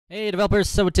Hey developers,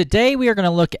 so today we are going to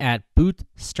look at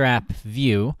Bootstrap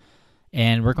Vue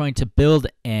and we're going to build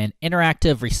an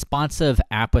interactive responsive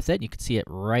app with it. You can see it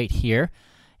right here.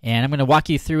 And I'm going to walk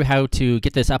you through how to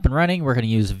get this up and running. We're going to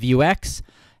use Vuex.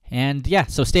 And yeah,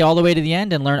 so stay all the way to the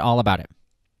end and learn all about it.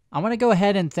 I want to go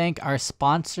ahead and thank our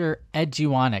sponsor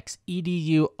Eduonix,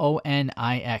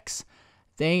 Eduonix.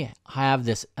 They have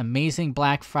this amazing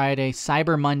Black Friday,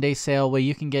 Cyber Monday sale where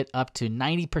you can get up to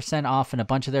 90% off in a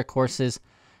bunch of their courses.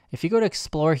 If you go to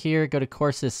Explore here, go to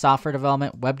courses, software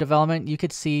development, web development, you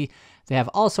could see they have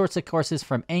all sorts of courses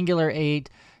from Angular 8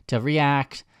 to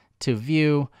React to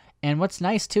Vue. And what's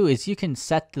nice too is you can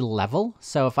set the level.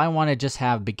 So if I want to just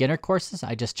have beginner courses,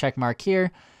 I just check mark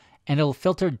here and it'll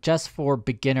filter just for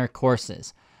beginner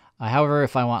courses. However,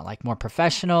 if I want like more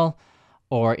professional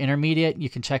or intermediate, you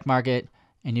can check mark it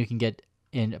and you can get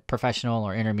in professional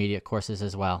or intermediate courses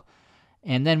as well.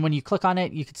 And then when you click on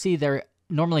it, you can see they're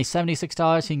normally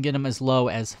 $76. You can get them as low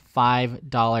as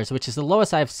 $5, which is the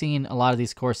lowest I've seen a lot of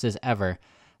these courses ever.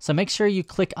 So make sure you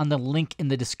click on the link in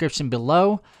the description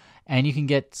below and you can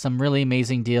get some really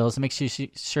amazing deals. Make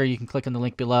sure you can click on the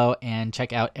link below and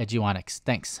check out Eduonix.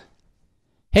 Thanks.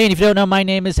 Hey, and if you don't know, my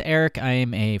name is Eric. I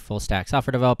am a full stack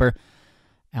software developer.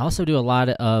 I also do a lot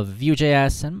of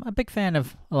vue.js and I'm a big fan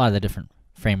of a lot of the different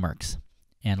frameworks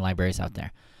and libraries out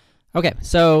there. Okay,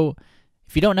 so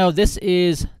if you don't know, this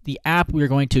is the app we're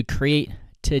going to create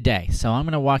today. So I'm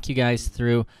going to walk you guys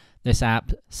through this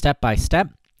app step by step.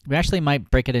 We actually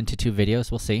might break it into two videos.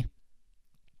 We'll see.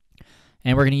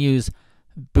 And we're going to use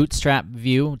Bootstrap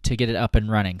Vue to get it up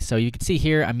and running. So you can see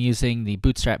here I'm using the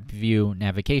Bootstrap Vue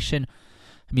navigation.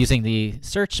 I'm using the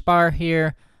search bar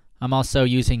here. I'm also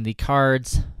using the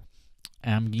cards.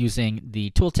 I'm using the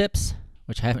tooltips,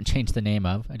 which I haven't changed the name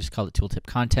of. I just call it tooltip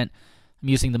content. I'm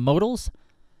using the modals.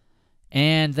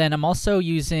 And then I'm also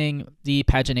using the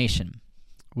pagination,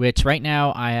 which right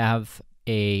now I have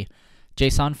a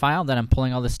JSON file that I'm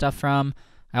pulling all this stuff from.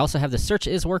 I also have the search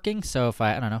is working, so if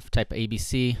I don't know, if I type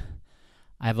ABC,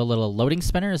 I have a little loading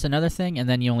spinner is another thing, and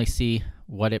then you only see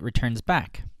what it returns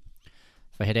back.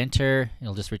 If I hit enter,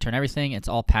 it'll just return everything. It's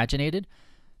all paginated.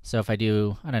 So if I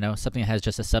do, I don't know, something that has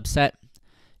just a subset,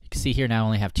 you can see here now I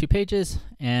only have 2 pages,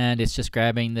 and it's just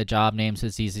grabbing the job names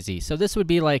as ZZZ. So this would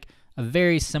be like a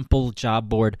very simple job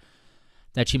board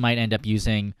that you might end up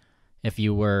using if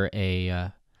you were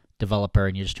a developer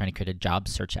and you're just trying to create a job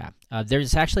search app.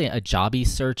 There's actually a jobby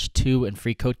search too in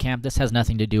FreeCodeCamp. This has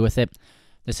nothing to do with it.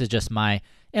 This is just my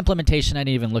implementation. I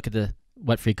didn't even look at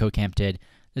what FreeCodeCamp did.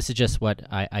 This is just what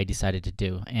I decided to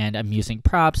do. And I'm using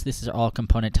props. This is all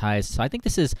componentized. So I think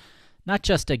this is not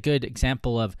just a good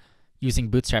example of using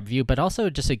Bootstrap Vue, but also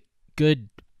just a good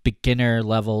beginner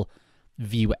level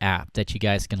Vue app that you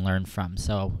guys can learn from.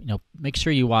 So, make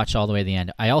sure you watch all the way to the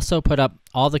end. I also put up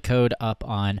all the code up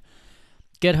on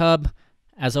GitHub.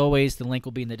 As always, the link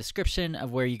will be in the description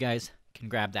of where you guys can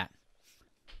grab that.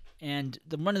 And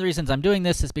one of the reasons I'm doing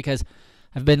this is because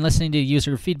I've been listening to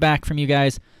user feedback from you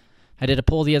guys. I did a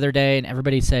poll the other day and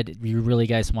everybody said you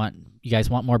guys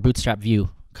want more Bootstrap Vue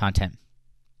content.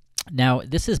 Now,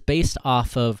 this is based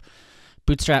off of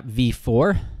Bootstrap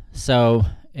v4. So,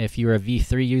 if you're a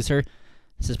v3 user,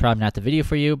 this is probably not the video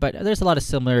for you, but there's a lot of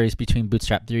similarities between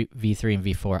Bootstrap v3 and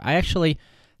v4. I actually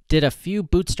did a few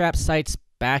Bootstrap sites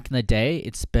back in the day.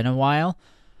 It's been a while,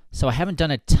 so I haven't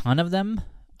done a ton of them.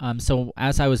 So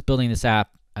as I was building this app,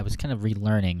 I was kind of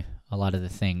relearning a lot of the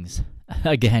things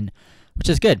again, which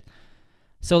is good.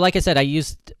 So like I said, I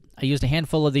used a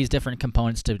handful of these different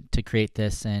components to create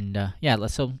this, and yeah,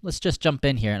 let's just jump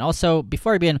in here. And also,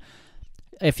 before I begin,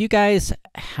 if you guys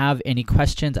have any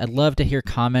questions, I'd love to hear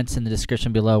comments in the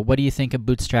description below. What do you think of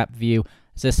Bootstrap Vue?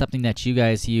 Is this something that you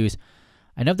guys use?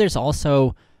 I know there's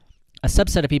also a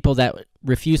subset of people that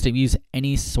refuse to use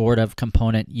any sort of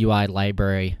component UI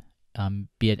library,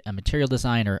 be it a material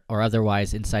design or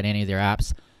otherwise inside any of their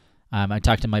apps. I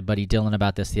talked to my buddy Dylan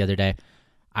about this the other day.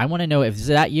 I want to know, is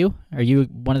that you? Are you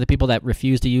one of the people that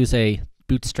refuse to use a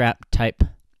Bootstrap type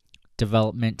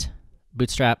development,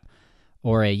 Bootstrap,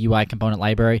 or a UI component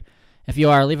library? If you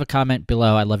are, leave a comment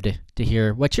below. I'd love to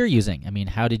hear what you're using. I mean,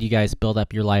 how did you guys build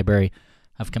up your library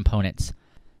of components?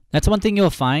 That's one thing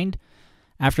you'll find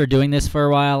after doing this for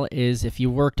a while is if you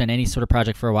worked on any sort of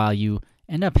project for a while, you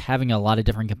end up having a lot of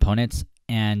different components.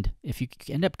 And if you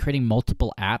end up creating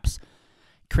multiple apps,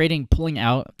 pulling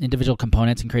out individual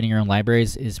components and creating your own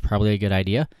libraries is probably a good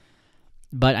idea.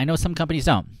 But I know some companies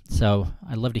don't. So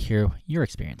I'd love to hear your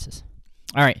experiences.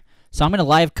 All right. So I'm going to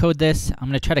live code this. I'm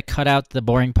going to try to cut out the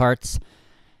boring parts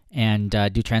and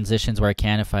do transitions where I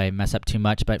can if I mess up too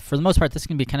much. But for the most part, this is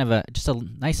going to be kind of just a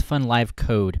nice, fun live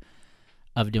code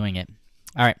of doing it.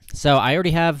 All right, so I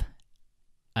already have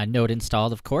a node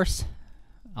installed, of course.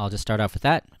 I'll just start off with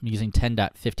that. I'm using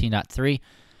 10.15.3,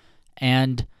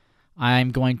 and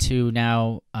I'm going to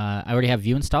now, I already have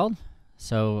Vue installed,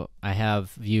 so I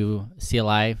have Vue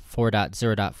CLI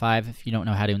 4.0.5. If you don't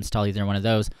know how to install either one of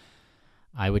those,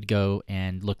 I would go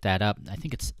and look that up. I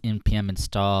think it's npm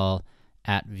install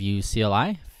at Vue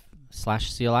CLI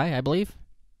 /CLI, I believe,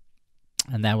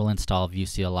 and that will install Vue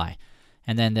CLI.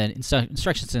 And then the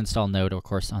instructions to install Node, of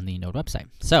course, on the Node website.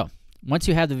 So once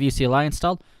you have the Vue CLI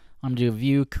installed, I'm going to do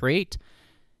Vue create,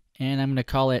 and I'm going to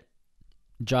call it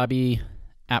Jobby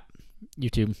app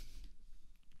YouTube.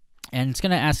 And it's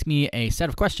going to ask me a set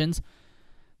of questions.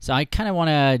 So I kind of want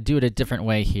to do it a different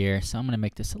way here. So I'm going to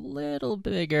make this a little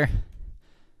bigger.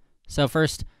 So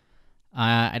first,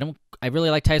 I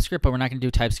really like TypeScript, but we're not going to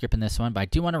do TypeScript in this one. But I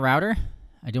do want a router.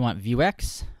 I do want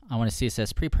Vuex. I want a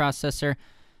CSS preprocessor,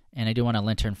 and I do want a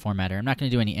linter and formatter. I'm not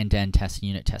going to do any end-to-end tests and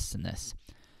unit tests in this.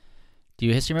 Do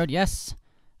history mode? Yes.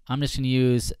 I'm just going to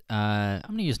use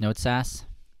Node Sass,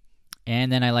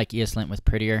 and then I like ESLint with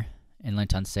prettier and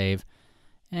lint on save,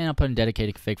 and I'll put in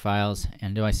dedicated config files.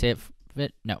 And do I save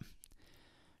it? No.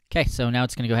 Okay, so now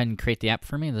it's going to go ahead and create the app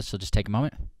for me. This will just take a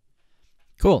moment.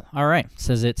 Cool. All right. It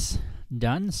says it's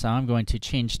done, so I'm going to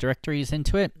change directories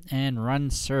into it and run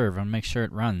serve and make sure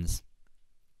it runs.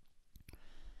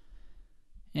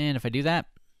 And if I do that,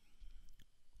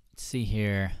 let's see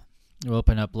here. We'll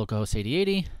open up localhost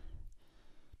 8080.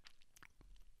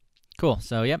 Cool.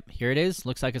 So, yep, here it is.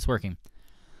 Looks like it's working.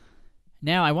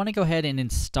 Now, I want to go ahead and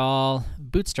install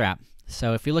Bootstrap.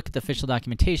 So, if you look at the official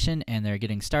documentation and they're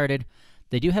getting started,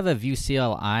 they do have a Vue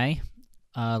CLI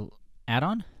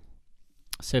add-on.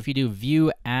 So, if you do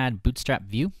Vue add Bootstrap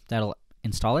Vue, that'll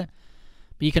install it.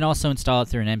 But you can also install it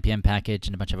through an npm package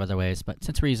and a bunch of other ways. But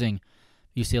since we're using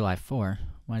Vue CLI 4,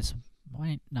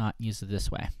 why not use it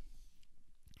this way?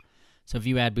 So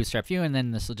Vue add Bootstrap Vue, and then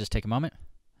this will just take a moment.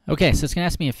 Okay, so it's going to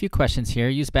ask me a few questions here.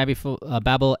 Use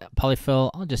Babel polyfill.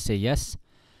 I'll just say yes.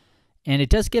 And it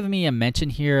does give me a mention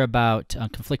here about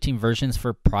conflicting versions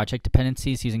for project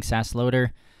dependencies using Sass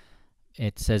Loader.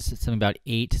 It says something about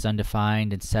 8 is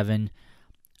undefined and 7.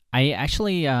 I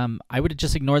actually, I would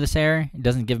just ignore this error. It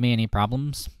doesn't give me any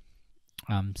problems.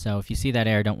 So if you see that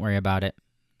error, don't worry about it.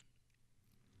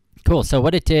 Cool, so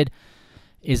what it did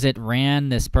is it ran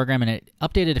this program and it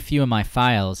updated a few of my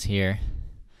files here.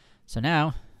 So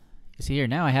now, you see here,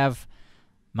 now I have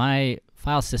my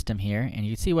file system here, and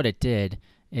you can see what it did.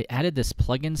 It added this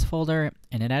plugins folder,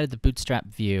 and it added the Bootstrap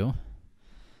Vue,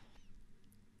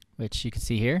 which you can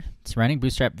see here. It's running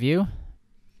Bootstrap Vue.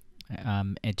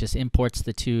 It just imports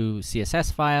the two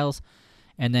CSS files,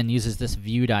 and then uses this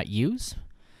vue.use.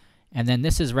 And then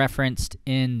this is referenced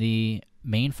in the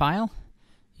main file.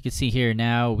 You can see here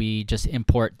now we just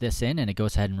import this in, and it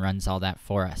goes ahead and runs all that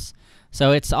for us.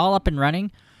 So it's all up and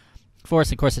running for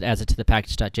us. Of course, it adds it to the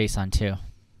package.json too.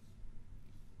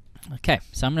 Okay,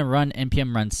 so I'm going to run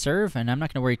npm run serve, and I'm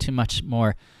not going to worry too much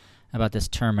more about this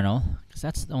terminal, because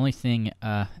that's the only thing,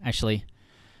 that's the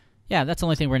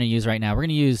only thing we're going to use right now. We're going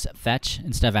to use fetch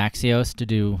instead of Axios to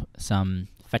do some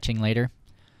fetching later.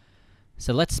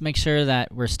 So let's make sure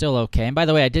that we're still okay. And by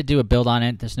the way, I did do a build on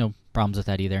it. There's no problems with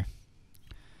that either.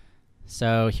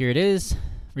 So here it is,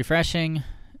 refreshing.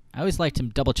 I always like to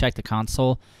double check the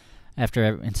console after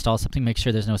I install something, make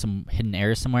sure there's no some hidden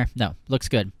errors somewhere. No, looks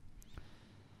good.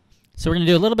 So we're going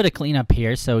to do a little bit of cleanup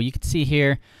here. So you can see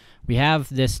here we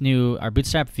have this our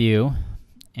Bootstrap Vue,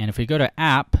 and if we go to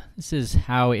app, this is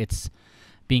how it's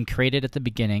being created at the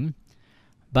beginning.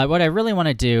 But what I really want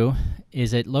to do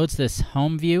is it loads this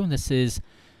home view. This is,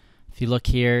 if you look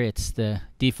here, it's the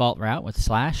default route with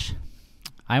 /.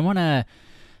 I want to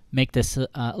make this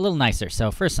a little nicer.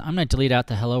 So first, I'm going to delete out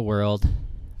the hello world,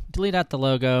 delete out the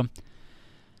logo,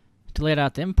 delete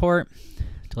out the import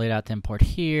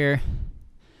here.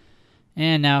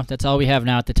 And now that's all we have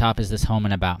now at the top is this home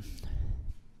and about.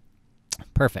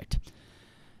 Perfect.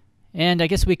 And I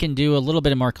guess we can do a little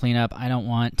bit more cleanup. I don't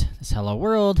want this hello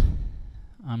world.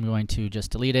 I'm going to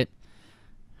just delete it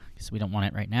because we don't want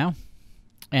it right now.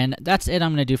 And that's it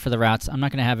I'm going to do for the routes. I'm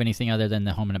not going to have anything other than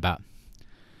the home and about.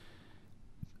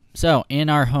 So in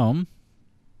our home,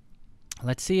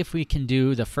 let's see if we can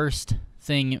do the first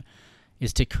thing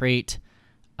is to create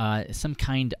some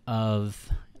kind of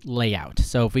layout.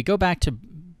 So if we go back to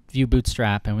Vue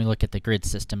Bootstrap and we look at the grid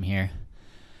system here,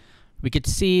 we could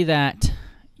see that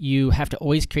you have to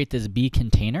always create this B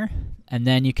container, and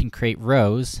then you can create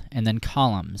rows and then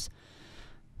columns.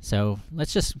 So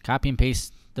let's just copy and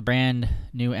paste the brand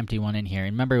new empty one in here.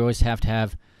 And remember, we always have to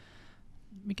have,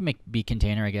 we can make B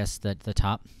container, I guess, the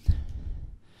top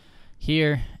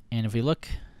here. And if we look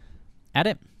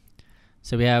edit.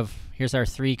 So here's our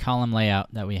 3-column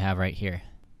layout that we have right here.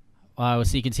 So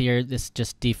you can see here, this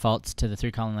just defaults to the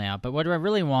 3-column layout. But what I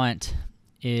really want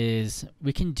is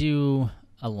we can do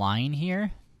a line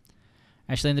here.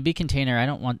 Actually, in the B container,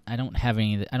 I don't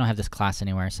have this class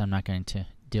anywhere, so I'm not going to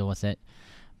deal with it.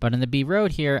 But in the B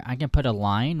road here, I can put a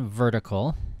line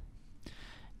vertical,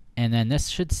 and then this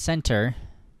should center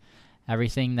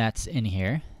everything that's in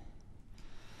here.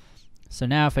 So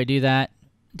now if I do that,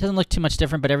 it doesn't look too much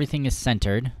different, but everything is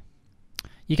centered.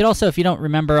 You could also, if you don't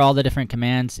remember all the different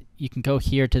commands, you can go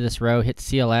here to this row, hit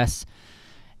CLS,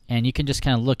 and you can just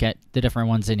kind of look at the different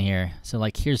ones in here. So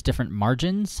like here's different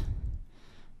margins,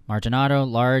 margin auto,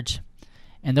 large.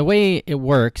 And the way it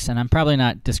works, and I'm probably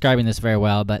not describing this very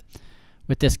well, but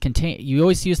with this you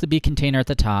always use the B container at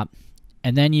the top,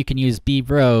 and then you can use B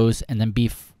rows and then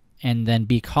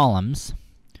B columns.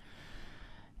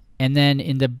 And then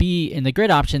in the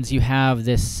grid options, you have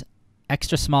this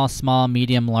extra small, small,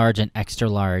 medium, large, and extra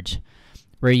large,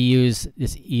 where you use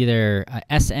this either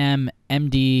SM,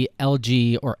 MD,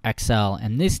 LG, or XL,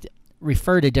 and these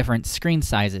refer to different screen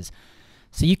sizes.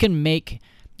 So you can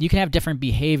have different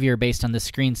behavior based on the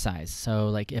screen size. So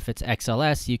like if it's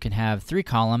XLS, you can have 3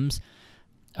 columns,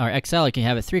 or XL, you can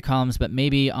have it 3 columns, but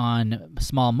maybe on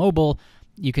small mobile,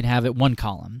 you can have it 1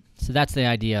 column. So that's the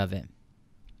idea of it.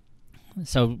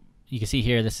 So you can see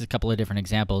here, this is a couple of different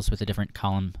examples with the different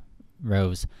column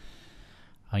rows.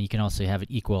 You can also have it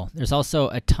equal. There's also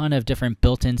a ton of different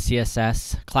built-in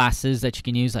CSS classes that you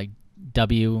can use, like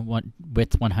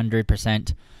width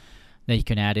 100% that you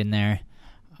can add in there.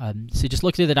 So just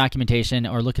look through the documentation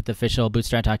or look at the official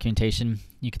Bootstrap documentation.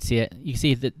 You can see it. You can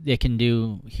see that they can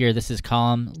do here. This is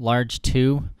column large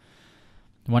 2,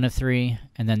 1 of 3,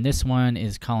 and then this one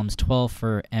is columns 12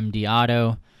 for MD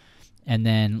auto, and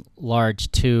then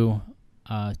large 2,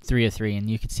 3 of 3. And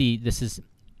you can see this is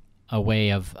a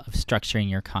way of structuring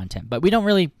your content. But we don't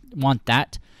really want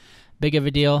that big of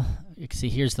a deal. You can see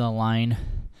here's the line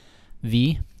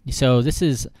V. So this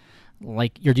is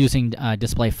like you're using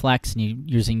display flex and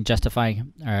you're using justify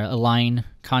or align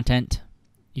content.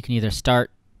 You can either start,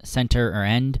 center, or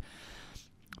end.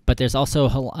 But there's also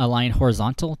align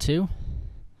horizontal too,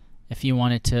 if you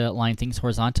wanted to align things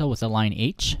horizontal with align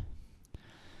H.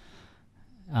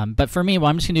 But for me,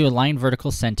 I'm just going to do align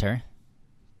vertical center.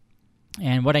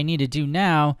 And what I need to do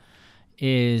now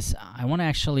is I want to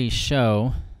actually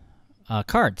show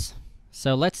cards.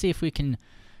 So let's see if we can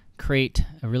create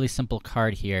a really simple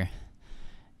card here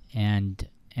and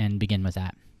begin with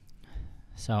that.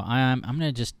 So I'm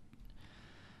going to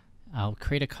I'll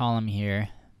create a column here.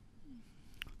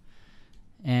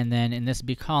 And then in this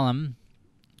B column,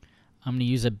 I'm going to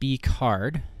use a B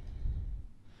card.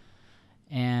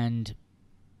 And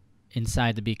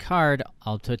inside the B card,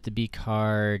 I'll put the B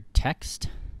card text,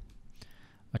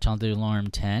 which I'll do lorem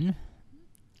 10.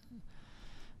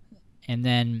 And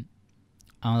then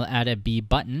I'll add a B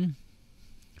button,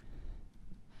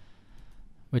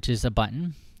 which is a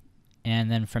button.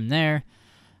 And then from there,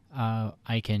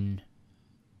 I can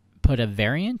put a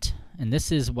variant. And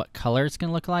this is what color it's going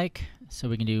to look like. So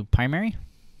we can do primary.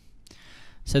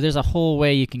 So there's a whole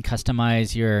way you can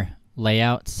customize your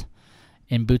layouts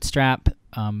in Bootstrap.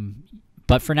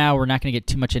 But for now, we're not going to get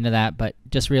too much into that. But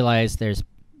just realize there's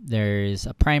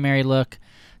a primary look,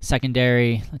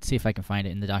 secondary. Let's see if I can find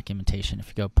it in the documentation. If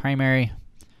you go primary,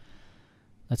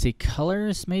 let's see,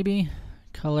 colors maybe,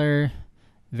 color,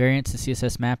 variants, the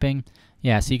CSS mapping.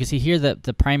 Yeah, so you can see here that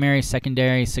the primary,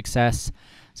 secondary, success.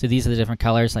 So these are the different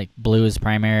colors, like blue is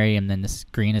primary and then this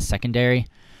green is secondary.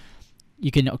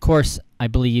 You can, of course, I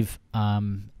believe,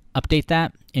 update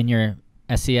that in your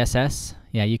SCSS.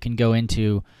 Yeah, you can go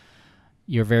into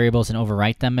your variables and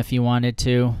overwrite them if you wanted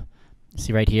to.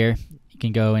 See right here, you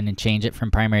can go in and change it from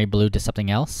primary blue to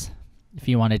something else if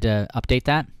you wanted to update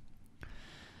that.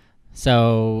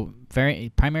 So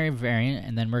primary variant,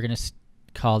 and then we're going to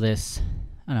call this,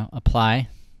 I don't know, apply.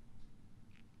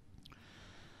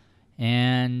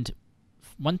 And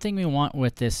one thing we want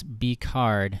with this B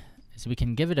card is we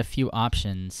can give it a few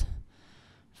options.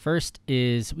 First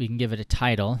is we can give it a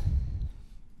title.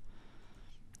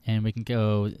 And we can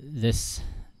go this,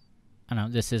 I don't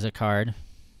know, this is a card.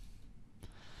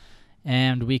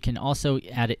 And we can also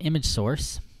add an image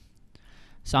source.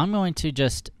 So I'm going to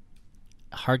just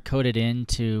hard code it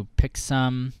into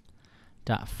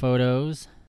picsum.photos.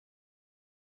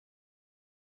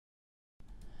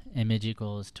 Image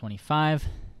equals 25.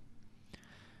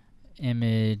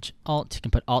 Image alt, you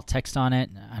can put alt text on it.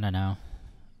 I don't know.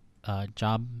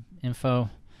 Job info.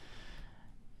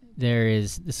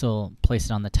 This will place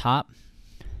it on the top.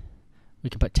 We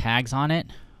can put tags on it,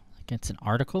 like it's an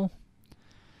article.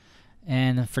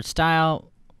 And then for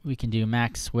style, we can do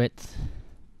max width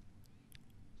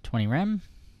 20 rem.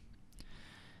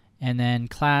 And then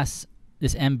class,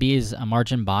 this MB is a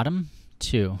margin bottom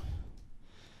 2.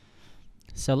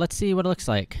 So let's see what it looks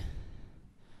like.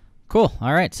 Cool.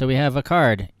 All right, so we have a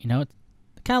card. You know, it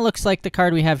kind of looks like the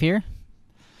card we have here.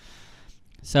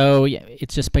 So yeah,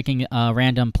 it's just picking a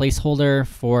random placeholder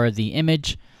for the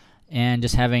image and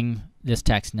just having this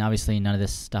text. And obviously none of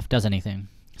this stuff does anything.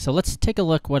 So let's take a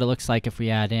look what it looks like if we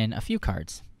add in a few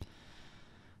cards.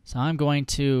 So I'm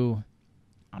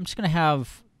just going to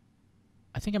have,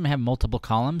 I think I'm going to have multiple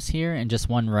columns here in just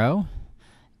one row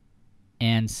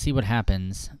and see what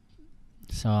happens.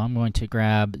 So I'm going to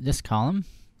grab this column.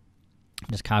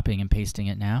 I'm just copying and pasting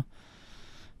it now.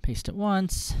 Paste it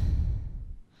once.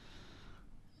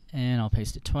 And I'll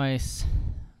paste it twice.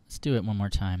 Let's do it one more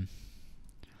time.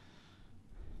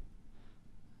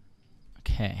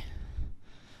 Okay.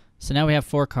 So now we have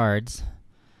 4 cards.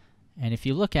 And if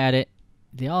you look at it,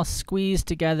 they all squeeze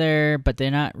together, but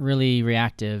they're not really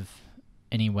reactive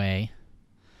anyway.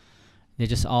 They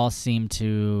just all seem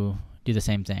to do the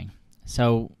same thing.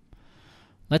 So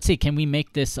let's see, can we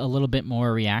make this a little bit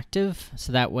more reactive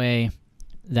so that way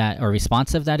or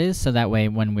responsive that is, so that way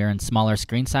when we're in smaller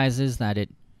screen sizes that it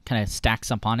kind of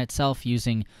stacks upon itself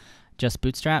using just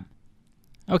Bootstrap?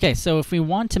 Okay, so if we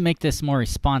want to make this more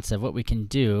responsive, what we can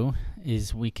do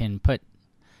is we can put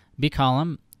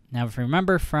bcolumn. Now if you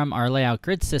remember from our layout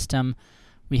grid system,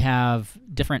 we have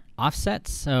different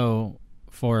offsets. So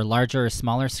for larger or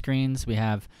smaller screens, we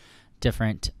have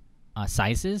different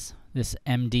sizes. This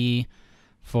MD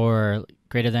for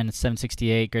greater than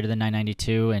 768, greater than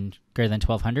 992, and greater than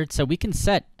 1200. So we can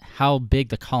set how big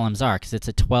the columns are because it's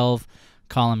a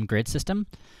 12-column grid system.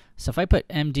 So if I put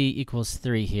MD equals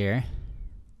 3 here,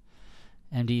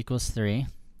 MD equals 3,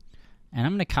 and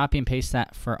I'm going to copy and paste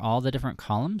that for all the different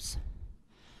columns.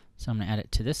 So I'm going to add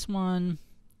it to this one.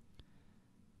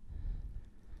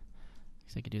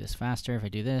 So I could do this faster if I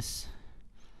do this.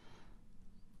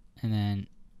 And then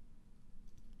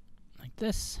like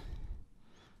this.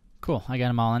 Cool, I got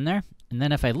them all in there. And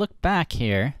then if I look back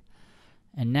here,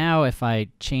 and now if I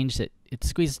change it, it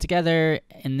squeezes together,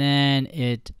 and then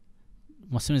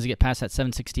well, as soon as you get past that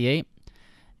 768,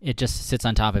 it just sits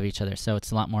on top of each other. So it's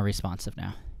a lot more responsive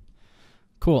now.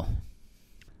 Cool.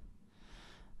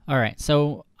 All right,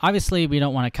 so obviously we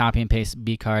don't want to copy and paste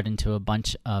bcard into a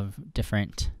bunch of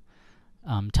different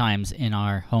times in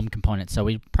our home component. So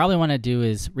we probably want to do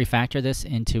is refactor this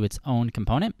into its own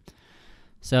component.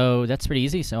 So that's pretty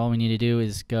easy. So all we need to do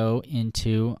is go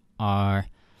into our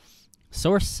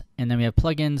source, and then we have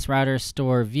plugins, routers,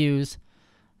 store, views,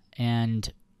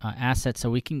 and assets.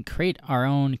 So we can create our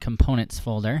own components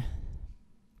folder.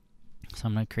 So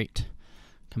I'm going to create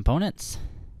components.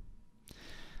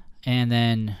 And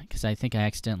then, because I think I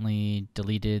accidentally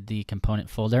deleted the component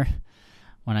folder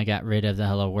when I got rid of the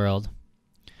hello world.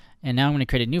 And now I'm going to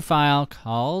create a new file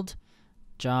called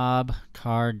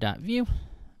jobcard.vue.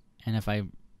 And if I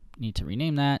need to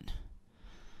rename that,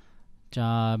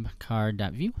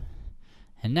 jobcard.vue.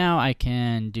 And now I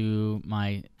can do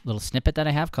my little snippet that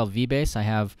I have called vbase. I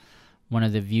have one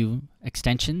of the Vue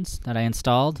extensions that I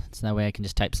installed, so that way I can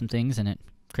just type some things and it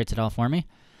creates it all for me.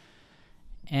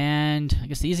 And I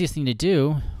guess the easiest thing to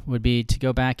do would be to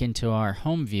go back into our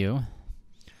home view.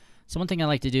 So one thing I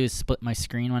like to do is split my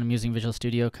screen when I'm using Visual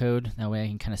Studio Code. That way I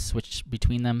can kind of switch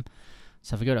between them.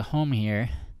 So if I go to home here,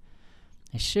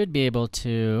 I should be able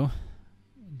to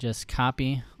just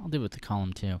copy. I'll do it with the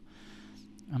column too.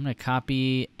 I'm going to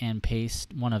copy and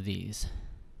paste one of these.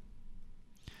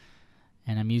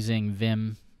 And I'm using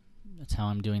Vim. That's how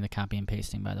I'm doing the copy and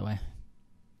pasting, by the way.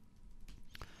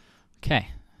 Okay,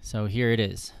 so here it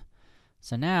is.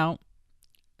 So now,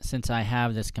 since I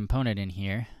have this component in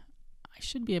here, I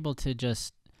should be able to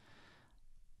just,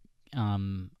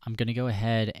 I'm going to go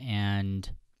ahead and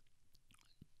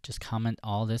just comment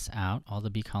all this out, all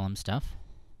the bcolumn stuff.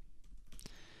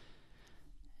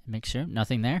 Make sure,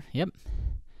 nothing there, yep.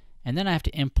 And then I have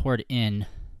to import in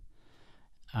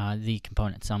the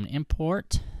component. So I'm going to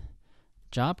import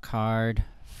job card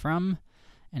from,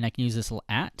 and I can use this little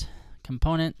 @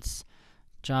 components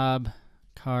job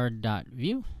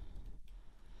card.vue.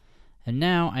 And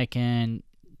now I can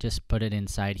just put it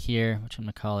inside here, which I'm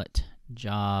going to call it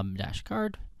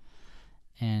job-card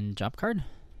and job card.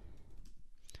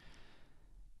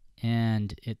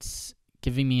 And it's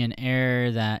giving me an error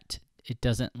that it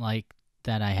doesn't like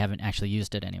that I haven't actually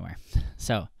used it anywhere.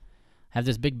 So I have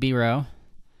this big B row.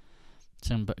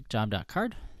 So I'm going to put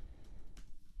job.card.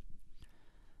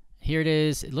 Here it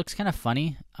is. It looks kind of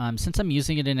funny. Since I'm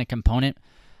using it in a component,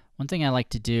 one thing I like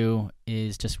to do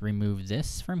is just remove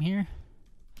this from here.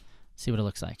 See what it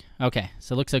looks like. Okay,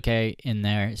 so it looks okay in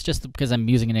there. It's just because I'm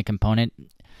using it in a component,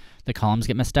 the columns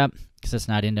get messed up because it's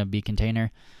not in a B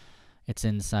container. It's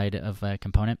inside of a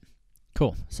component.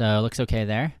 Cool, so it looks okay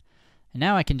there. And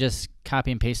now I can just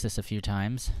copy and paste this a few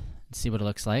times and see what it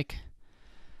looks like.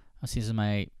 I'll see this is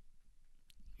my,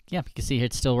 yeah, you can see here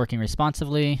it's still working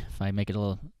responsively. If I make it a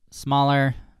little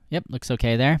smaller, yep, looks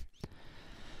okay there.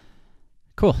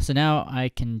 Cool, so now I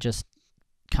can just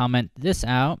comment this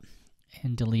out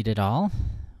and delete it all,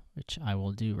 which I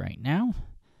will do right now.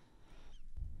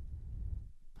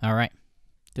 All right,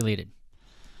 deleted.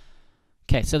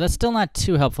 Okay, so that's still not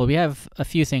too helpful. We have a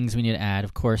few things we need to add.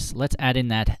 Of course, let's add in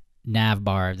that nav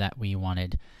bar that we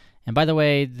wanted. And by the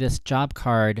way, this job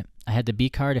card, I had the B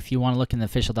card. If you want to look in the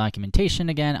official documentation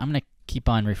again, I'm going to keep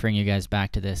on referring you guys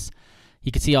back to this.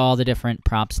 You can see all the different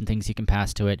props and things you can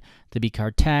pass to it. The B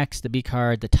card text, the B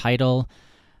card, the title,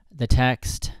 the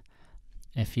text.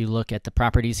 If you look at the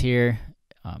properties here,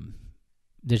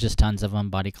 there's just tons of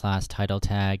them: body class, title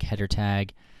tag, header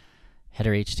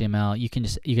HTML. You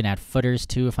can add footers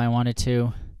too if I wanted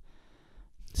to.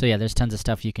 So yeah, there's tons of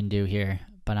stuff you can do here,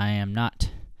 but I am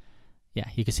not. Yeah,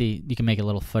 you can see you can make a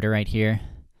little footer right here,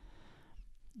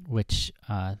 which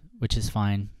is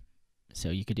fine. So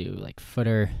you could do like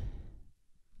footer.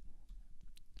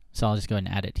 So I'll just go ahead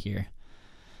and add it here.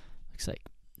 Looks like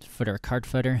footer, card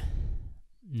footer.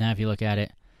 Now if you look at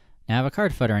it, now I have a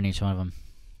card footer on each one of them.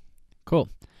 Cool.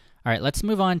 All right, let's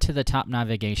move on to the top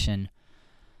navigation.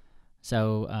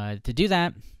 So to do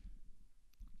that,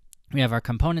 we have our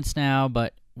components now,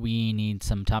 but we need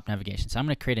some top navigation. So I'm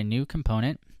going to create a new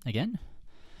component again.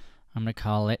 I'm going to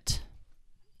call it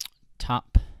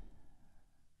top,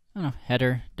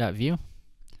 header.vue.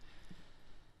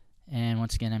 And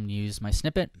once again, I'm going to use my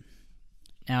snippet.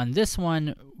 Now in this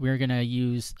one, we're going to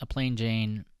use a plain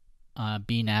Jane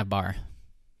B nav bar.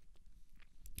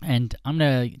 And I'm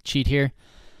going to cheat here.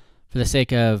 For the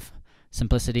sake of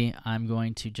simplicity, I'm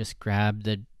going to just grab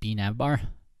the B nav bar.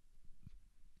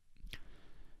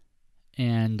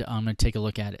 And I'm going to take a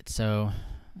look at it. So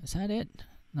is that it?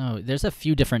 No, there's a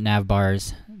few different nav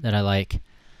bars that I like.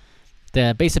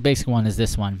 The basic one is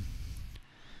this one.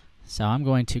 So I'm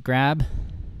going to grab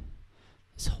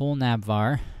this whole nav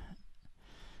bar.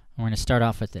 We're going to start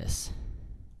off with this.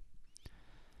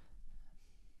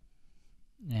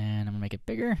 And I'm going to make it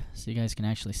bigger so you guys can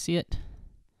actually see it.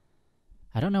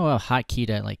 I don't know a hotkey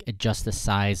to like adjust the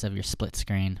size of your split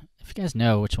screen. If you guys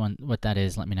know what that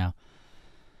is, let me know.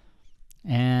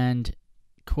 And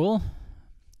cool.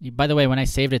 By the way, when I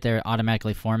saved it, they're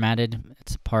automatically formatted.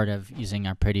 It's part of using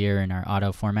our prettier and our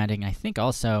auto formatting. I think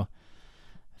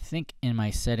in my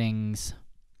settings,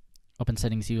 open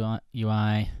settings UI,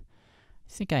 I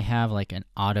think I have like an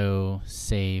auto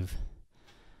save,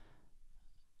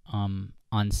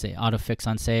 auto fix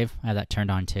on save. I have that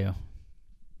turned on too.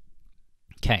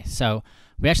 Okay, so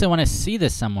we actually want to see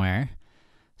this somewhere.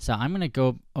 So I'm going to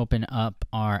go open up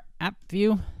our app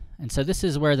view. And so this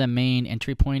is where the main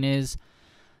entry point is.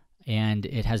 And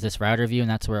it has this router view,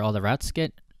 and that's where all the routes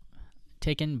get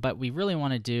taken. But we really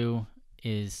want to do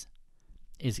is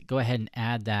go ahead and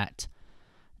add that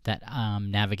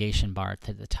navigation bar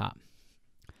to the top.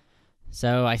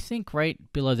 So I think right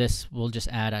below this, we'll just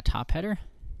add a top header.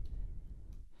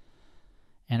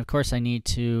 And of course, I need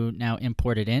to now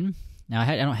import it in. Now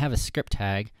I don't have a script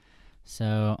tag,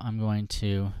 so I'm going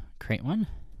to create one.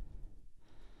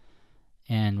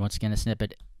 And once again, a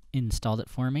snippet installed it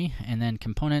for me. And then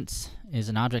components is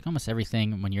an object. Almost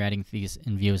everything when you're adding these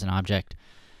in Vue is an object.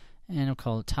 And I'll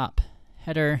call it top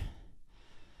header.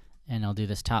 And I'll do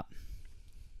this top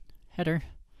header.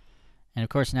 And of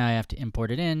course now I have to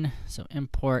import it in. So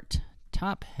import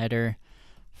top header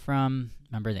from,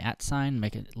 remember the @ sign,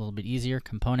 make it a little bit easier,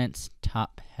 components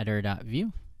top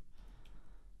header.vue.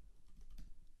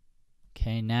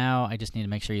 Okay, now I just need to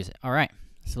make sure you use it. All right,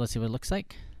 so let's see what it looks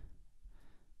like.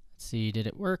 Let's see, did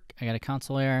it work? I got a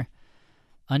console error.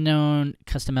 Unknown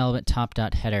custom element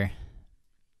top.header.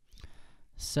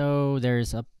 So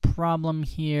there's a problem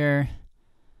here,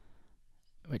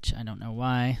 which I don't know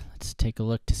why. Let's take a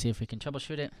look to see if we can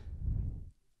troubleshoot it.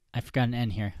 I forgot an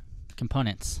N here.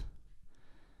 Components.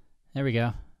 There we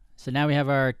go. So now we have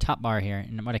our top bar here.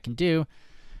 And what I can do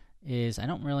is, I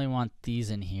don't really want these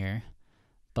in here,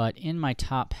 but in my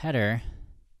top header,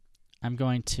 I'm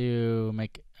going to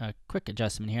make a quick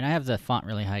adjustment here. And I have the font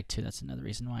really high too. That's another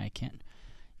reason why I can't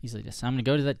easily just. So I'm going to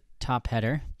go to the top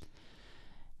header.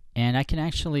 And I can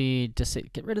actually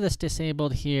get rid of this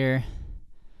disabled here.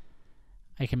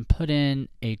 I can put in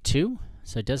a 2.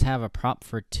 So it does have a prop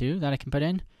for 2 that I can put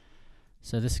in.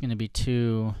 So this is going to be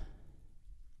 2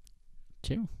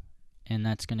 2, and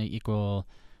that's going to equal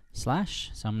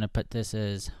slash. So I'm going to put this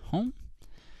as home,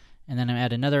 and then I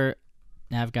add another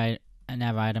nav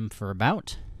item for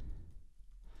about.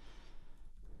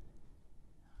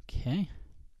 Okay.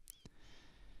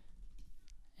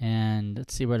 And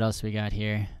let's see what else we got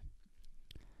here.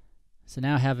 So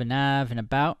now I have a nav and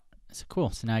about. So cool.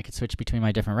 So now I can switch between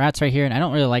my different routes right here. And I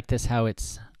don't really like this how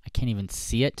it's, I can't even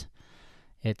see it.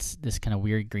 It's this kind of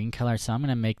weird green color. So I'm going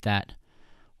to make that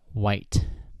white.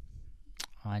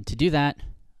 And to do that,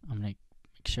 I'm going to make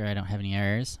sure I don't have any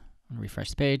errors. I'm going to refresh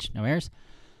the page. No errors.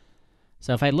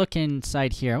 So if I look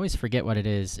inside here, I always forget what it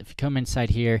is. If you come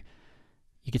inside here,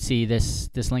 you can see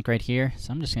this link right here.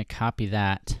 So I'm just going to copy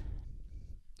that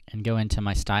and go into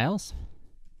my styles.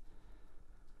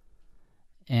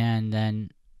 And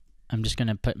then I'm just going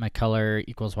to put my color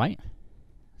equals white.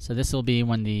 So this will be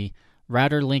when the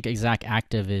router link exact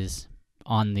active is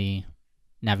on the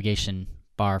navigation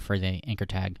bar for the anchor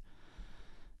tag.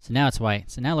 So now it's white.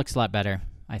 So now it looks a lot better,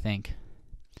 I think.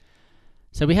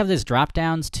 So we have these drop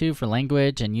downs too for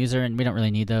language and user, and we don't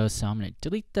really need those. So I'm going to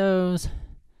delete those.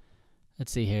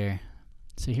 Let's see here.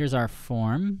 So here's our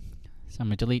form. So I'm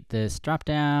going to delete this drop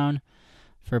down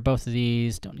for both of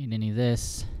these. Don't need any of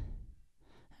this.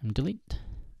 And delete.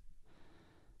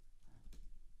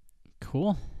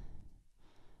 Cool.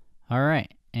 All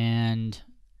right, and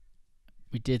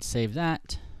we did save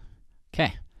that.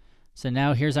 Okay, so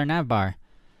now here's our nav bar.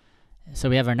 So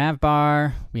we have our nav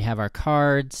bar, we have our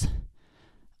cards.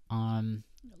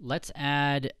 Let's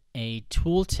add a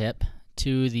tooltip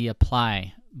to the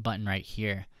apply button right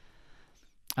here.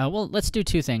 Well, let's do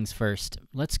two things first.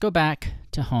 Let's go back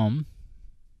to home.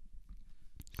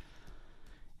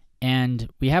 And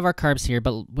we have our carbs here,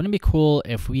 but wouldn't it be cool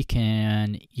if we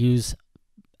can use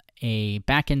a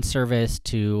backend service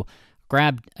to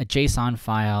grab a JSON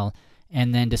file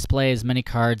and then display as many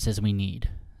cards as we need?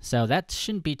 So that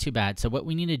shouldn't be too bad. So what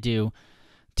we need to do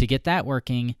to get that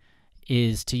working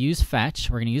is to use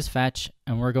fetch. We're going to use fetch,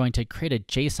 and we're going to create a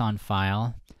JSON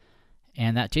file.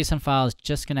 And that JSON file is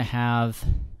just going to have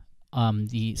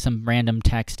some random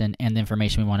text and the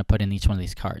information we want to put in each one of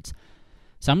these cards.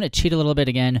 So I'm going to cheat a little bit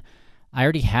again. I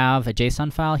already have a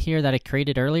JSON file here that I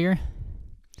created earlier.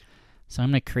 So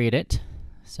I'm going to create it.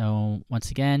 So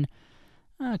once again,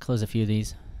 I'll close a few of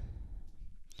these.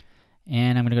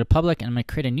 And I'm going to go to public, and I'm going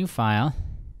to create a new file.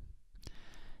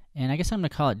 And I guess I'm going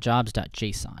to call it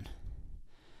jobs.json.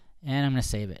 And I'm going to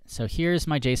save it. So here's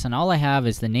my JSON. All I have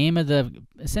is the name of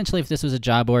essentially if this was a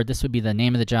job board, this would be the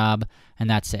name of the job, and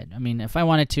that's it. I mean, if I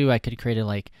wanted to, I could create it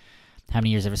like how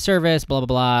many years of a service, blah, blah,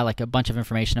 blah, like a bunch of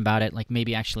information about it, like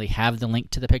maybe actually have the link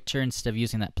to the picture instead of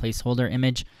using that placeholder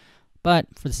image. But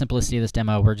for the simplicity of this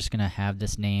demo, we're just going to have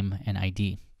this name and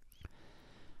ID.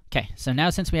 Okay, so now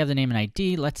since we have the name and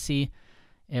ID, let's see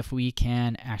if we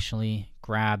can actually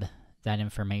grab that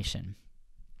information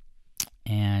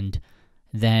and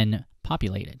then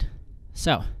populate it.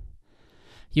 So,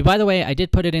 by the way, I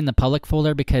did put it in the public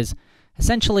folder because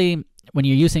essentially when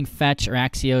you're using fetch or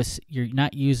Axios, you're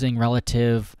not using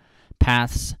relative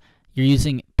paths. You're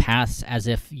using paths as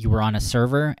if you were on a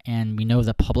server, and we know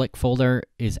the public folder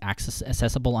is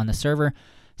accessible on the server.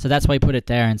 So that's why I put it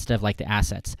there instead of like the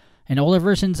assets. In older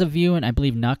versions of Vue, and I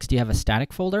believe Nuxt, you have a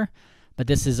static folder, but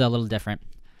this is a little different.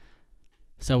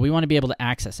 So we want to be able to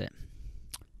access it.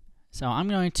 So I'm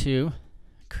going to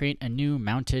create a new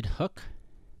mounted hook.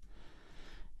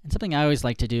 And something I always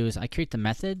like to do is I create the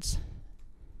methods.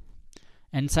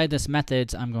 And inside this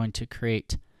methods, I'm going to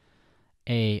create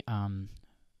a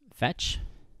fetch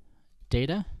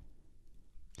data.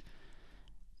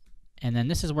 And then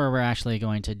this is where we're actually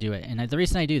going to do it. And the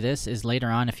reason I do this is later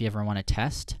on, if you ever want to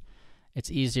test,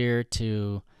 it's easier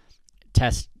to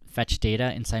test fetch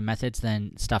data inside methods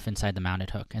than stuff inside the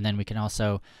mounted hook. And then we can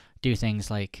also do things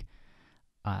like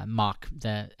mock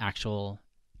the actual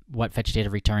what fetch data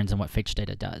returns and what fetch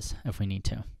data does if we need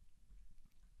to.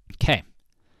 Okay.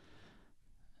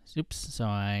 Oops, so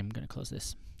I'm going to close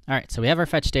this. All right, so we have our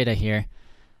fetch data here.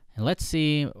 And let's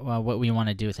see what we want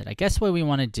to do with it. I guess what we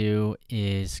want to do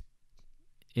is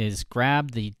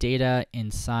grab the data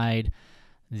inside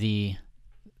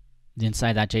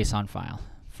inside that JSON file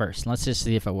first. Let's just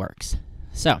see if it works.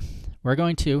 So we're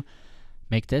going to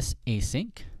make this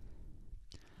async.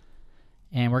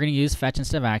 And we're going to use fetch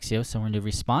instead of Axios. So we're going to do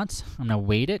response. I'm going to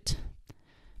wait it,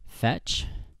 fetch,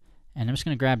 and I'm just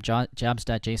going to grab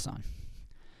jobs.json.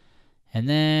 And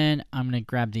then I'm going to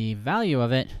grab the value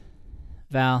of it.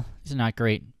 Val, these are not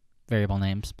great variable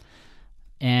names.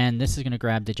 And this is going to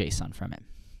grab the JSON from it.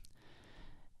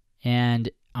 And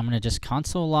I'm going to just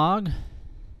console log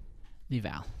the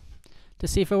val to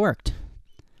see if it worked.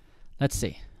 Let's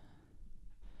see.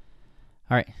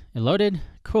 All right, it loaded.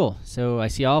 Cool. So I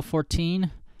see all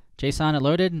 14 JSON it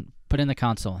loaded. Put in the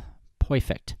console.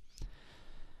 Perfect.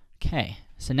 Okay,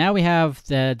 so now we have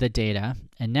the data,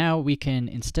 and now we can,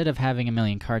 instead of having a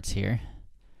million cards here,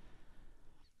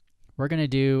 we're going to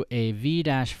do a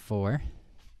v-4,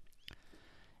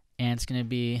 and it's going to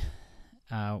be,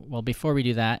 well, before we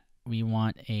do that, we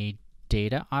want a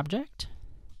data object.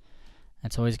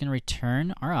 That's always going to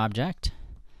return our object.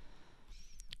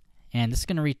 And this is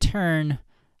going to return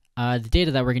the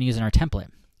data that we're going to use in our template.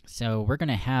 So we're going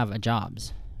to have a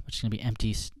jobs, which is going to be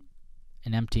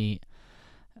an empty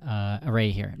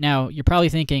array here. Now, you're probably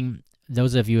thinking,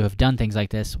 those of you who have done things like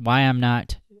this, why I'm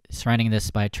not surrounding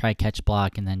this by a try-catch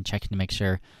block and then checking to make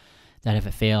sure that if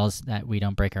it fails that we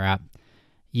don't break our app.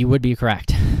 You would be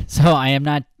correct. So I am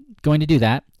not going to do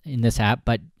that in this app,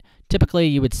 but typically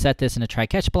you would set this in a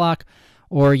try-catch block,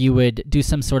 or you would do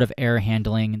some sort of error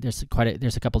handling. There's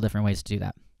a couple different ways to do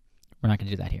that. We're not going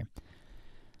to do that here.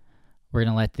 We're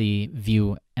going to let the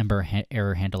Vue Ember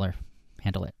error handler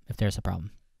handle it if there's a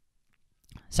problem.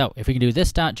 So if we can do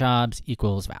this dot jobs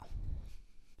equals val.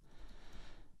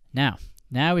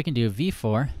 Now we can do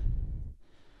v4.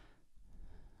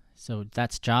 So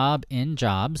that's job in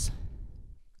jobs.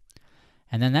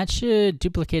 And then that should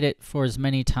duplicate it for as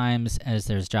many times as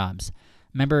there's jobs.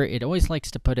 Remember, it always likes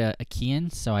to put a key in,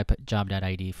 so I put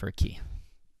job.id for a key.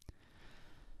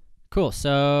 Cool,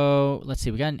 so let's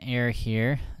see, we got an error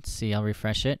here. Let's see, I'll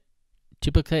refresh it.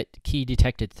 Duplicate key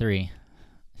detected 3.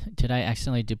 Did I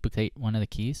accidentally duplicate one of the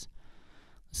keys?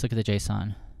 Let's look at the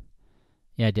JSON.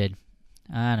 Yeah, I did.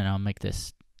 I don't know, I'll make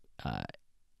this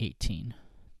 18.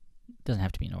 Doesn't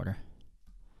have to be in order.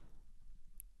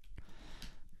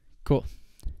 Cool.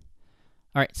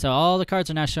 All right, so all the cards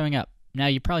are now showing up. Now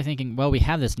you're probably thinking, well, we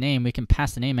have this name. We can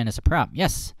pass the name in as a prop.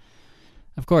 Yes,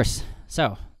 of course.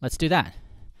 So let's do that.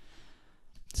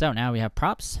 So now we have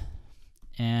props,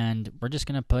 and we're just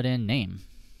going to put in name.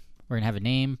 We're going to have a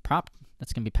name prop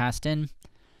that's going to be passed in,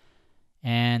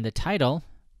 and the title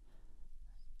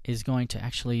is going to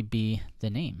actually be the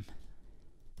name.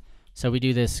 So we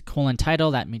do this colon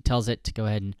title. That tells it to go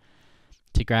ahead and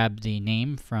to grab the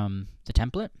name from the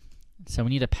template. So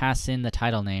we need to pass in the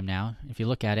title name now. If you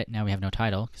look at it, now we have no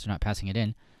title because we're not passing it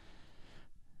in.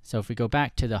 So if we go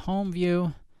back to the home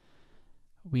view,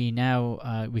 we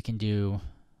can do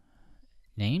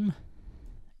name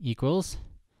equals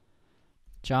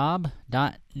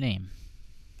job.name.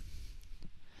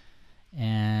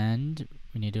 And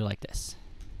we need to do it like this.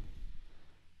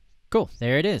 Cool,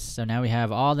 there it is. So now we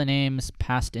have all the names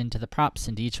passed into the props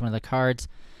into each one of the cards.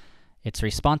 It's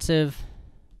responsive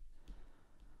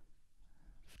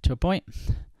to a point,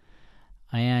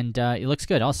 and it looks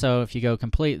good. Also, if you go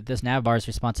complete, this nav bar is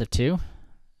responsive too,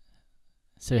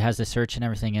 so it has the search and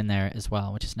everything in there as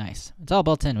well, which is nice. It's all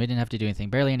built in. We didn't have to do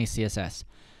anything, barely any CSS,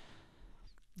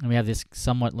 and we have this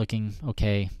somewhat looking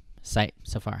okay site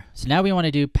so far. So now we want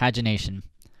to do pagination.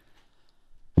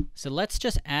 So let's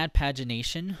just add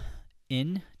pagination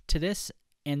into this,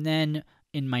 and then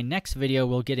in my next video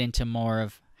we'll get into more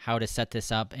of how to set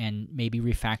this up and maybe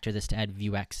refactor this to add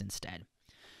Vuex instead.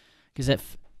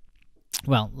 Because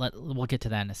we'll get to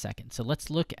that in a second. So let's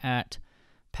look at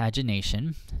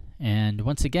pagination. And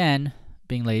once again,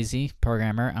 being lazy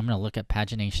programmer, I'm going to look at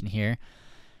pagination here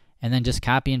and then just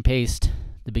copy and paste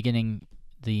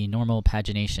the normal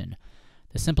pagination.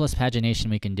 The simplest pagination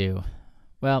we can do.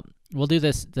 Well, we'll do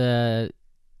the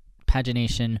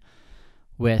pagination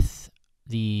with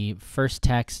the first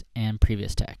text and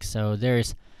previous text. So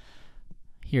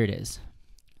here it is.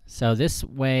 So this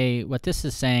way, what this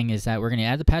is saying is that we're going to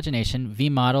add the pagination.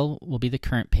 vModel will be the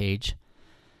current page.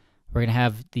 We're going to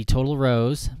have the total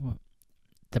rows,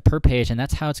 the per page, and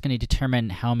that's how it's going to determine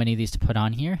how many of these to put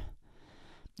on here.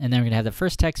 And then we're going to have the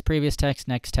first text, previous text,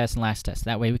 next text, and last text.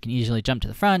 That way we can easily jump to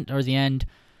the front or the end,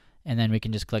 and then we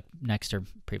can just click next or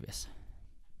previous.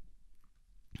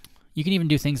 You can even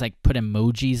do things like put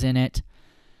emojis in it,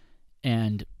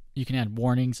 and you can add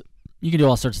warnings. You can do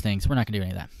all sorts of things. We're not going to do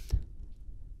any of that.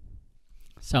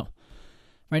 So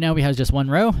right now we have just one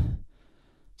row.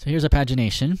 So here's our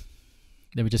pagination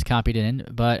that we just copied in,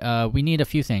 but we need a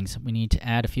few things. We need to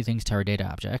add a few things to our data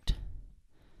object.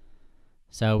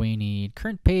 So we need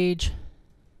current page.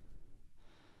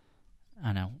 I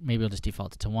don't know, maybe we'll just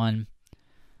default it to 1.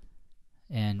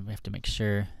 And we have to make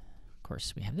sure, of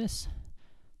course, we have this.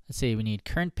 Let's see, we need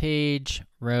current page,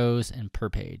 rows, and per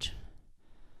page.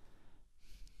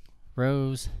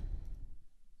 Rows,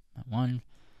 1,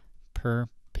 per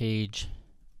page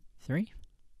 3.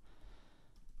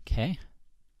 Okay.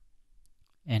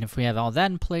 And if we have all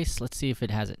that in place, let's see if it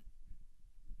has it.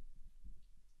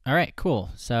 All right, cool.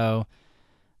 So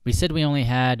We said we only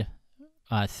had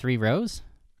 3 rows,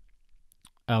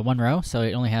 1 row, so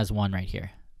it only has 1 right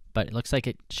here. But it looks like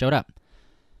it showed up.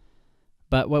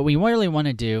 But what we really want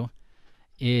to do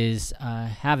is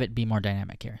have it be more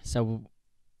dynamic here. So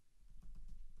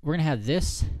we're going to have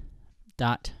this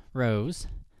dot rows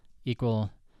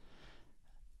equal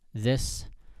this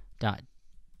dot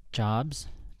jobs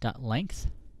dot length.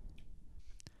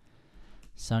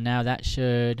 So now that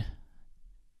should,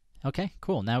 okay,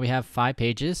 cool. Now we have 5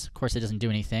 pages. Of course, it doesn't do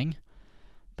anything,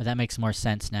 but that makes more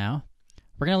sense now.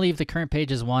 We're going to leave the current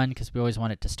page as 1 because we always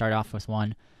want it to start off with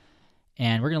 1.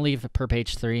 And we're going to leave the per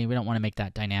page 3. We don't want to make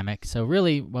that dynamic. So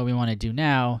really what we want to do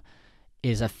now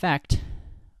is affect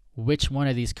which one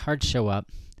of these cards show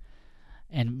up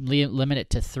and limit it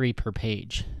to 3 per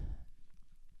page.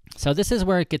 So this is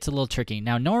where it gets a little tricky.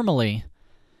 Now normally,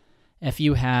 if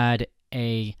you had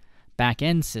a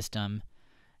back-end system,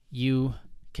 you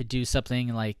could do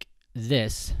something like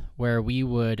this, where we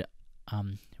would,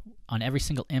 on every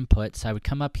single input, so I would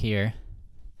come up here,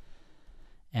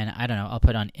 and I don't know, I'll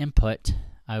put on input,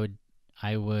 I would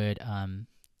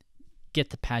get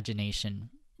the pagination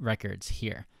records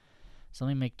here. So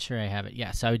let me make sure I have it.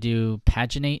 Yeah, so I would do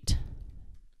paginate,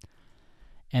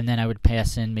 and then I would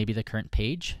pass in maybe the current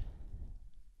page.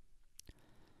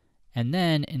 And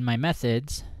then in my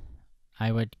methods,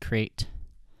 I would create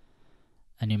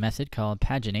a new method called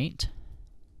paginate,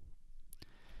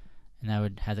 and I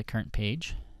would have the current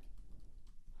page.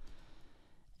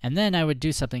 And then I would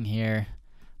do something here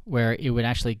where it would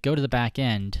actually go to the back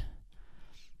end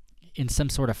in some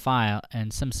sort of file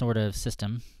and some sort of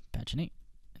system, paginate,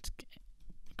 it's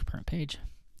current page.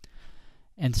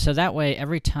 And so that way,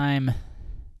 every time,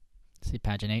 let's see,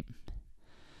 paginate,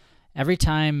 every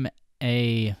time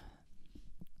a,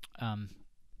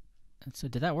 so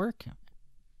did that work?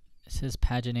 It says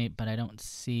paginate, but I don't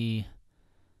see,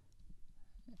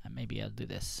 maybe I'll do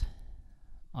this.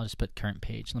 I'll just put current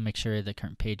page. Let me make sure the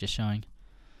current page is showing.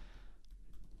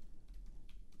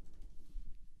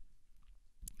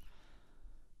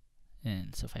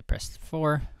 And so if I press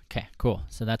 4, okay, cool.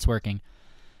 So that's working.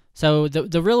 So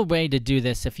the real way to do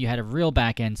this, if you had a real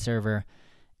backend server,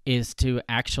 is to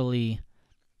actually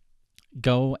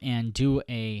go and do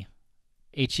a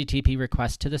HTTP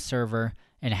request to the server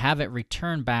and have it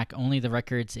return back only the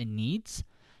records it needs,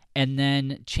 and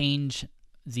then change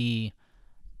the,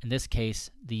 in this case,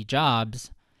 the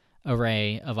jobs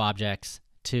array of objects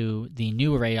to the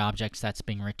new array objects that's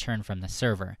being returned from the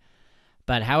server.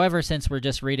 But however, since we're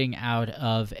just reading out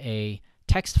of a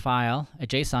text file, a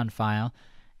JSON file,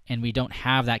 and we don't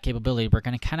have that capability, we're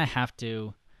going to kind of have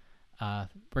to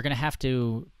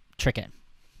trick it.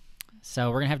 So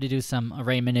we're going to have to do some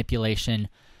array manipulation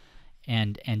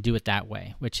and do it that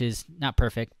way, which is not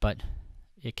perfect, but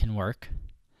it can work.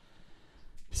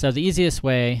 So the easiest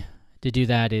way to do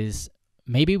that is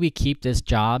maybe we keep this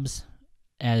jobs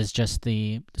as just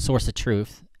the source of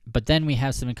truth, but then we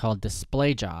have something called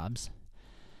display jobs.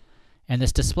 And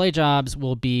this display jobs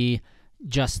will be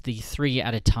just the 3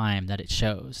 at a time that it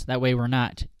shows. That way we're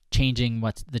not changing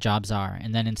what the jobs are.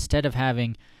 And then instead of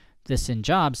having this in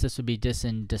jobs, this would be this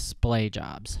in display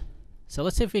jobs. So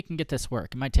let's see if we can get this work.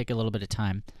 It might take a little bit of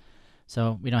time.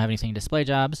 So we don't have anything in display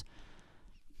jobs.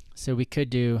 So we could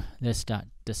do this dot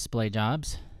display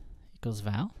jobs equals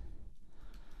val.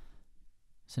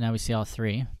 So now we see all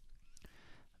 3.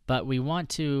 But we want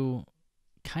to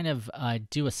kind of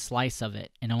do a slice of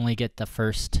it and only get the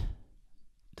first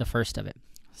of it.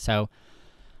 So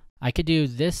I could do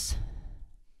this,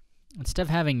 instead of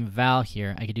having val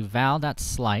here, I could do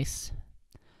val.slice,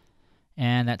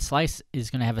 and that slice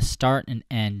is going to have a start and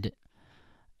end,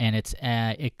 and it's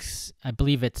I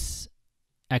believe it's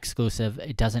exclusive.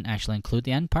 It doesn't actually include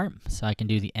the end part, so I can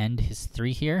do the end is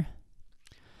 3 here.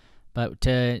 But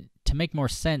to make more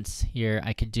sense here,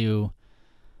 I could do,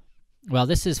 well,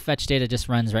 this is fetch data, just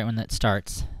runs right when that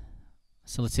starts.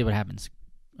 So let's see what happens.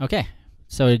 Okay,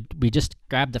 so we just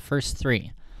grabbed the first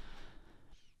 3.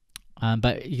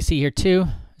 But you can see here too,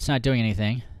 it's not doing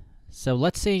anything. So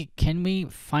let's see, can we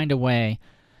find a way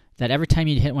that every time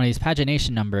you hit one of these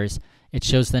pagination numbers, it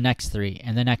shows the next 3,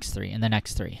 and the next 3, and the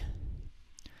next 3.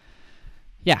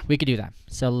 Yeah, we could do that.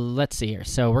 So let's see here.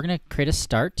 So we're going to create a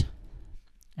start,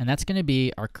 and that's going to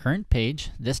be our current page,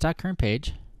 this dot current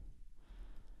page,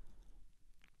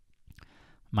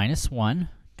 minus 1,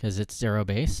 because it's 0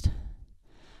 based,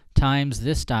 times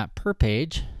this dot per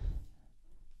page,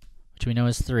 which we know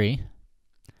is 3,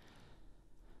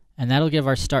 and that'll give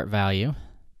our start value.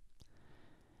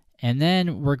 And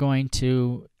then we're going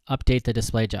to update the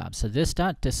display jobs. So this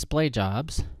dot display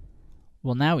jobs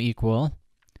will now equal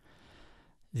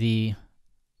the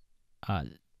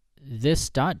this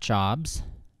 .jobs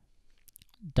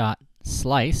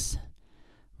 .slice,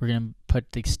 we're going to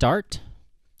put the start,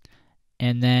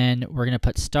 and then we're going to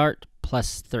put start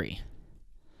plus 3.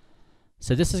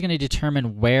 So this is going to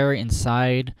determine where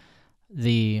inside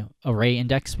the array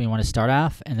index we want to start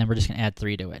off, and then we're just going to add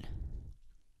 3 to it.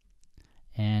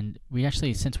 And we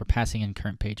actually, since we're passing in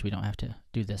current page, we don't have to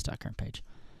do this .current page.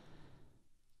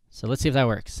 So let's see if that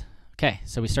works. Okay,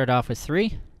 so we start off with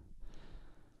 3.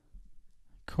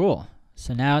 Cool.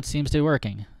 So now it seems to be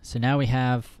working. So now we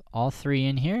have all 3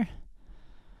 in here,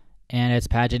 and it's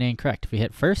paginating correct. If we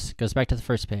hit first, it goes back to the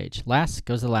first page. Last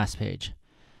goes to the last page.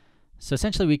 So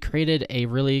essentially we created a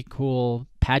really cool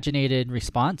paginated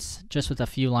response just with a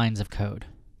few lines of code.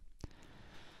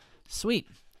 Sweet.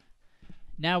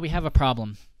 Now we have a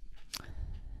problem,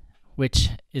 which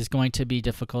is going to be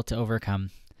difficult to overcome,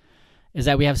 is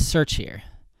that we have search here.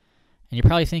 And you're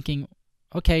probably thinking,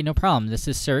 okay, no problem. This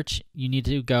is search. You need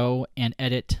to go and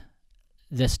edit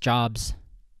this jobs.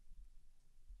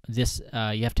 You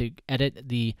have to edit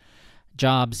the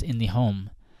jobs in the home.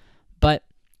 But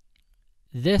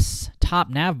this top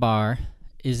nav bar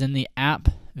is in the app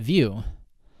view.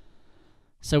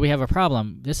 So we have a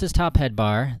problem. This is top head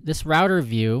bar. This router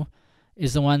view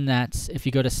is the one that's, if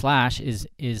you go to slash, is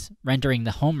rendering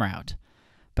the home route.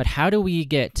 But how do we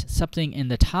get something in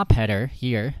the top header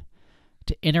here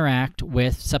to interact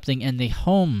with something in the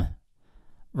home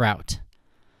route?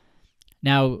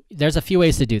 Now, there's a few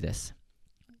ways to do this.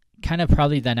 Kind of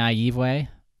probably the naive way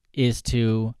is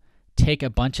to take a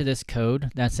bunch of this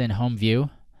code that's in home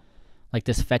view, like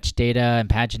this fetch data and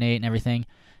paginate and everything,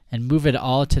 and move it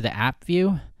all to the app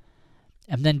view,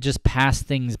 and then just pass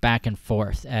things back and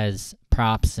forth as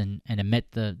props and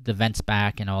emit the events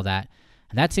back and all that.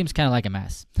 And that seems kind of like a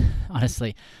mess,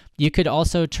 honestly. You could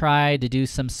also try to do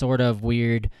some sort of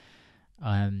weird,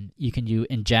 you can do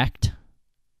inject.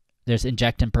 There's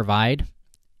inject and provide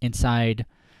inside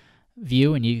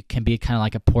Vue, and you can be kind of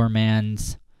like a poor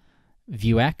man's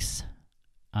Vuex,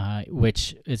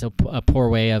 which is a poor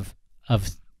way of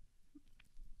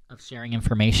sharing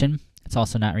information. It's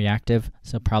also not reactive,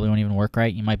 so probably won't even work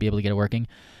right. You might be able to get it working.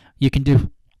 You can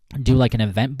do like an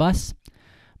event bus,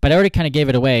 but I already kind of gave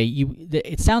it away.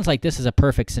 It sounds like this is a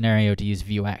perfect scenario to use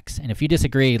Vuex, and if you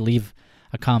disagree, leave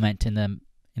a comment in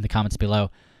the comments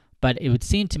below. But it would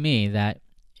seem to me that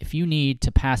if you need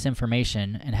to pass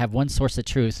information and have one source of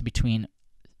truth between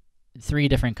 3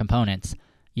 different components,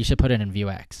 you should put it in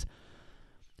Vuex.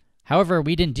 However,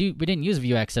 we didn't use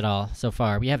Vuex at all so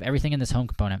far. We have everything in this home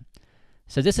component.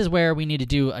 So this is where we need to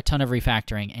do a ton of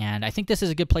refactoring, and I think this is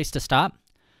a good place to stop.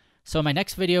 So in my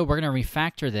next video, we're going to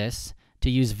refactor this to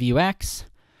use Vuex.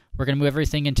 We're going to move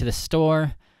everything into the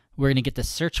store. We're going to get the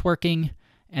search working,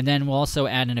 and then we'll also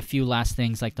add in a few last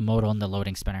things like the modal and the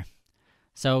loading spinner.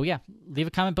 So yeah, leave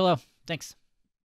a comment below. Thanks.